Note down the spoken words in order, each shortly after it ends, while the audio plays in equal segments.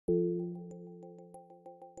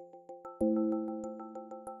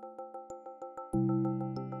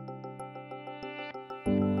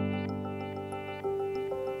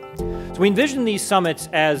We envision these summits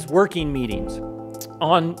as working meetings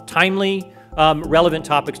on timely, relevant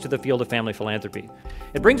topics to the field of family philanthropy.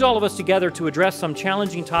 It brings all of us together to address some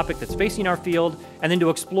challenging topic that's facing our field, and then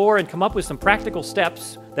to explore and come up with some practical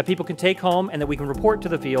steps that people can take home and that we can report to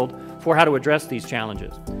the field for how to address these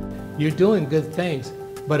challenges. You're doing good things,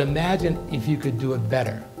 but imagine if you could do it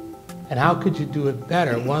better. And how could you do it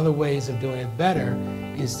better? One of the ways of doing it better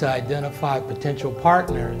is to identify potential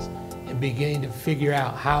partners and beginning to figure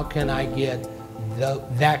out how can I get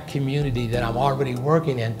that community that I'm already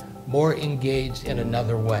working in more engaged in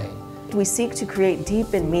another way. We seek to create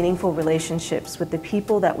deep and meaningful relationships with the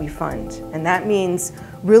people that we fund. And that means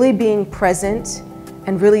really being present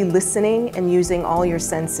and really listening and using all your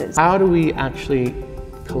senses. How do we actually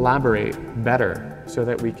collaborate better so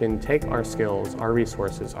that we can take our skills, our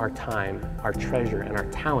resources, our time, our treasure, and our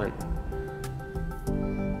talent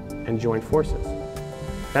and join forces?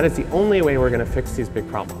 That is the only way we're going to fix these big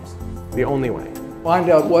problems. The only way. Find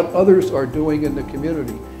out what others are doing in the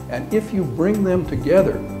community. And if you bring them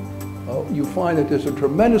together, you find that there's a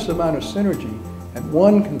tremendous amount of synergy, and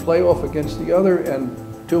one can play off against the other, and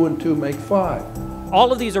 2 and 2 make 5.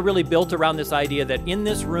 All of these are really built around this idea that in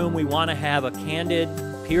this room we want to have a candid,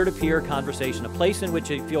 peer-to-peer conversation, a place in which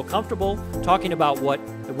you feel comfortable talking about what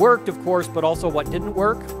worked, of course, but also what didn't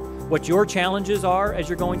work, what your challenges are as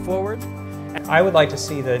you're going forward. I would like to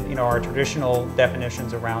see that our traditional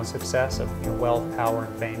definitions around success of wealth, power,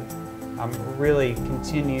 and fame really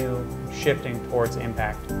continue shifting towards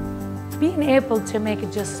impact. Being able to make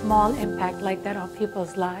just small impact like that on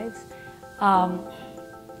people's lives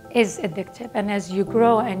is addictive. And as you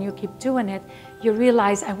grow and you keep doing it, you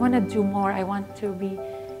realize, I want to do more. I want to be,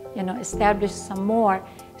 establish some more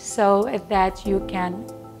so that you can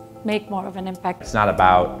make more of an impact. It's not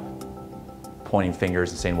about pointing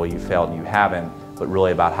fingers and saying, well, you failed and you haven't, but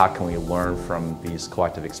really about how can we learn from these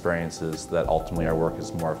collective experiences that ultimately our work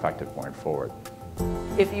is more effective going forward.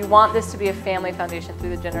 If you want this to be a family foundation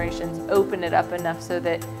through the generations, open it up enough so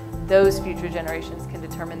that those future generations can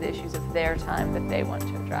determine the issues of their time that they want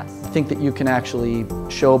to address. I think that you can actually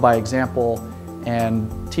show by example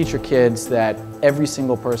and teach your kids that every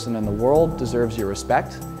single person in the world deserves your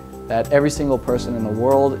respect, that every single person in the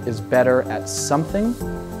world is better at something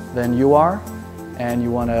than you are, and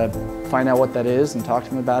you want to find out what that is and talk to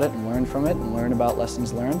them about it and learn from it and learn about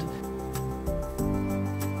lessons learned.